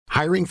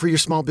Hiring for your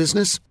small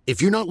business?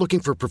 If you're not looking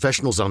for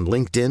professionals on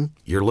LinkedIn,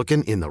 you're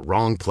looking in the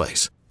wrong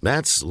place.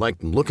 That's like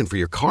looking for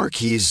your car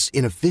keys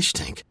in a fish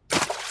tank.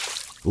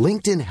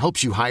 LinkedIn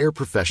helps you hire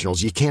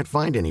professionals you can't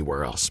find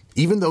anywhere else,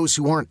 even those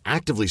who aren't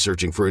actively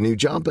searching for a new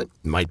job but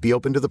might be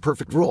open to the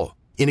perfect role.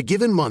 In a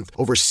given month,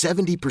 over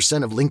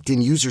 70% of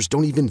LinkedIn users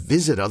don't even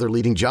visit other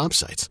leading job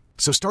sites.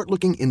 So start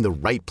looking in the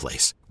right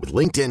place. With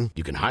LinkedIn,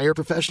 you can hire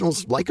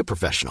professionals like a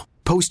professional.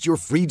 Post your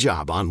free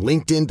job on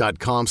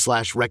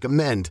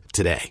linkedin.com/recommend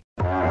today.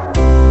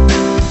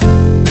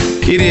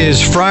 It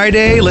is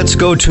Friday. Let's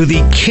go to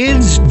the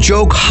Kids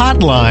Joke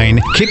Hotline.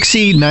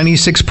 Kixie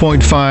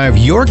 96.5.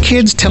 Your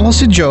kids tell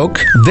us a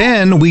joke.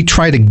 Then we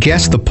try to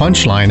guess the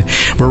punchline.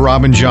 We're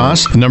Rob and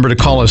Joss. The number to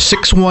call is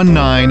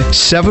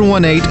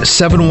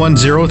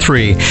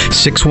 619-718-7103.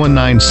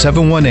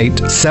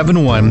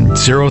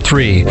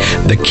 619-718-7103.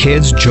 The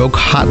Kids Joke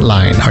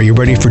Hotline. Are you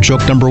ready for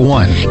joke number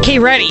one? Okay,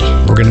 ready.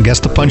 We're going to guess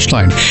the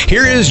punchline.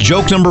 Here is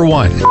joke number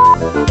one.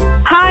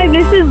 Hi,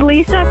 this is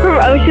Lisa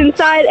from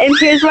Oceanside, and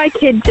here's my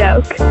kid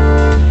joke.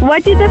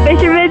 What did the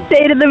fisherman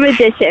say to the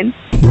magician?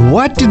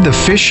 What did the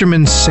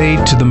fisherman say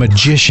to the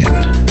magician?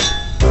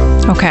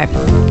 Okay.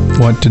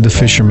 What did the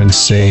fisherman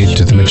say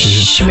to the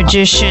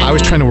magician? I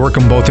was trying to work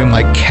them both in,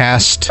 like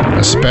cast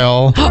a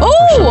spell or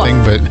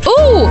something, but...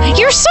 Oh,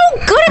 you're so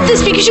good at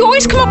this because you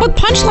always come up with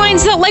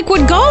punchlines that like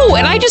would go,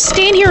 and I just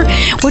stand here.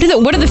 What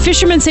did the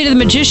fisherman say to the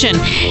magician?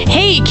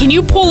 Hey, can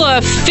you pull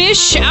a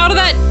fish out of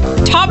that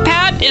top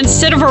hat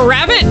instead of a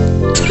rabbit?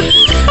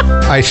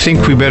 I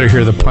think we better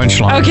hear the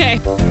punchline. Okay.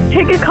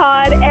 Pick a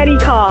cod, any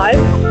cod.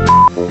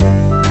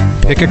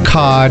 Pick a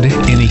cod,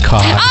 any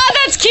cod. Ah,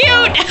 that's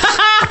cute!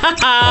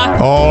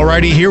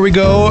 Alrighty, here we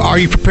go. Are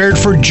you prepared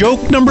for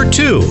joke number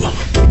two?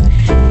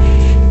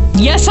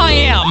 Yes, I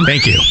am.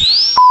 Thank you.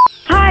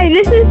 Hi,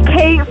 this is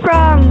Kate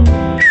from...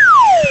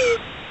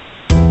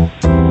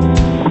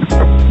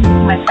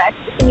 My back?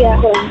 Yeah,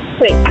 hold on.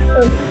 Wait,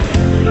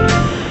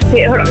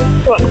 hold on.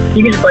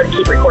 You can just let it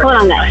keep recording.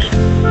 Hold on, guys.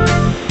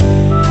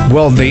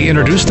 Well, they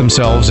introduced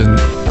themselves, and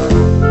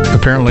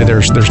apparently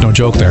there's no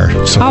joke there.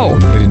 So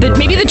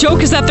maybe the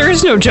joke is that there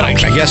is no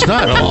joke. I guess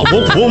not.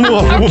 We'll move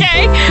on.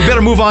 Okay. We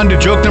better move on to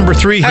joke number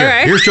three here.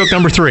 Right. Here's joke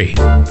number three.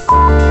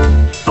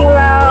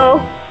 Hello,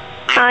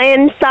 I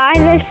am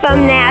Silas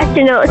from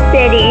National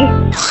City.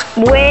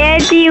 Where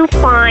do you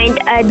find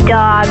a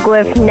dog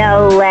with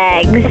no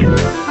legs?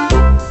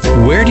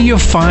 Where do you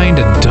find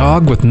a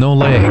dog with no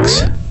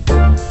legs?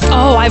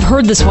 Oh, I've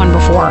heard this one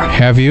before.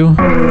 Have you?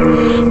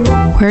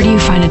 Where do you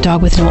find a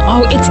dog with no...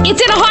 Oh, it's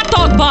in a hot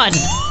dog bun.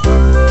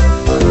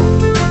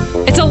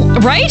 It's a...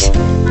 Right?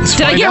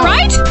 Did I get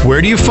right? Where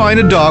do you find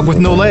a dog with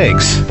no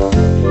legs?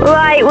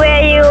 Right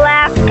where you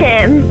left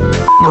him.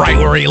 Right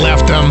where he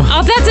left him.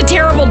 Oh, that's a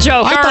terrible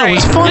joke. I thought it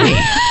was funny.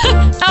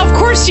 Of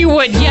course you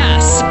would,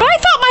 yes. But I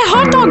thought my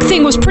hot dog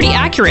thing was pretty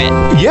accurate.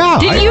 Yeah.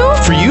 Did you?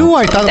 For you,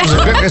 I thought it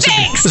was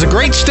Thanks. It was a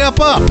great step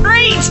up.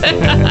 Great.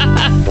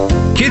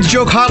 Kids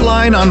Joke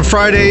Hotline on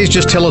Fridays.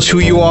 Just tell us who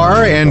you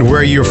are and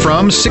where you're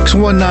from.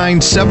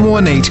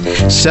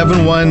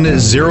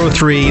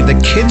 619-718-7103. The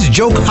Kids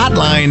Joke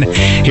Hotline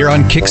here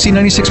on Kixie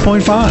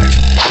 96.5.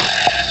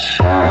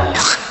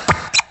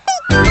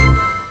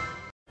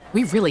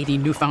 We really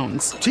need new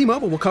phones.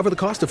 T-Mobile will cover the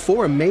cost of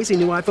 4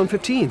 amazing new iPhone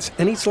 15s,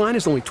 and each line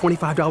is only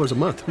 $25 a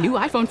month. New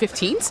iPhone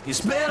 15s?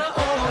 It's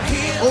better over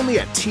here. Only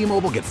at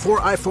T-Mobile, get 4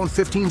 iPhone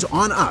 15s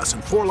on us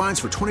and 4 lines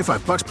for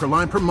 $25 per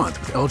line per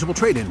month with eligible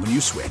trade-in when you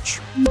switch.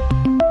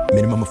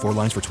 Minimum of 4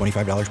 lines for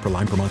 $25 per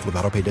line per month with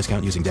autopay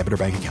discount using debit or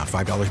bank account.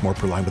 $5 more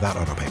per line without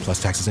autopay,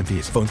 plus taxes and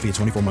fees. Phone fee at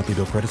 24 monthly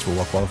bill credits for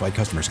well-qualified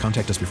customers.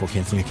 Contact us before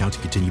canceling account to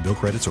continue bill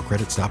credits or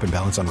credit stop and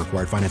balance on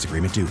required finance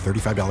agreement due.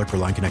 $35 per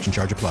line connection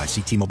charge applies.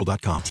 See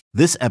T-Mobile.com.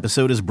 This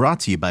episode is brought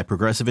to you by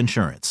Progressive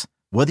Insurance.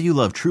 Whether you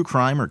love true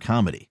crime or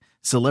comedy,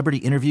 celebrity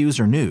interviews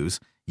or news,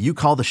 you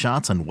call the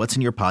shots on what's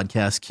in your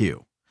podcast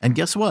queue. And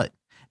guess what?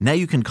 Now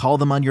you can call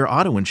them on your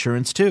auto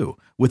insurance too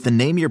with the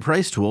Name Your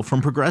Price tool from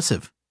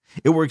Progressive.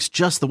 It works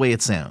just the way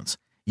it sounds.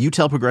 You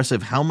tell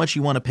Progressive how much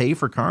you want to pay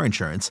for car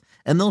insurance,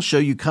 and they'll show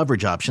you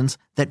coverage options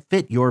that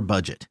fit your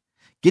budget.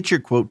 Get your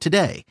quote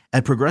today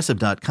at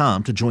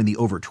Progressive.com to join the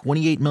over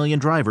 28 million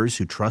drivers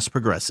who trust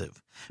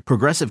Progressive.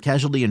 Progressive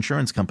Casualty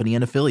Insurance Company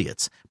and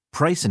Affiliates.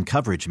 Price and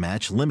coverage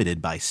match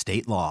limited by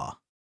state law.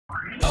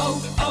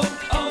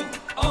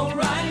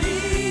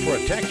 O'Reilly.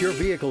 Protect your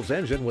vehicle's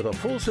engine with a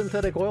full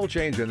synthetic oil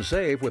change and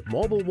save with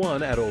Mobil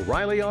 1 at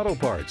O'Reilly Auto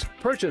Parts.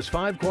 Purchase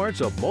 5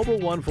 quarts of Mobil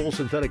 1 full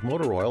synthetic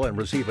motor oil and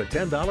receive a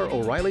 $10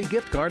 O'Reilly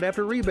gift card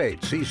after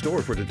rebate. See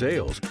store for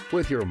details.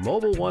 With your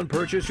Mobil 1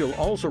 purchase, you'll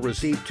also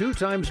receive 2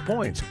 times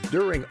points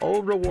during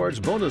O Rewards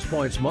Bonus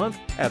Points Month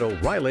at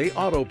O'Reilly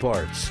Auto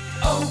Parts.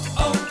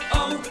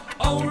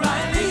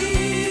 O'Reilly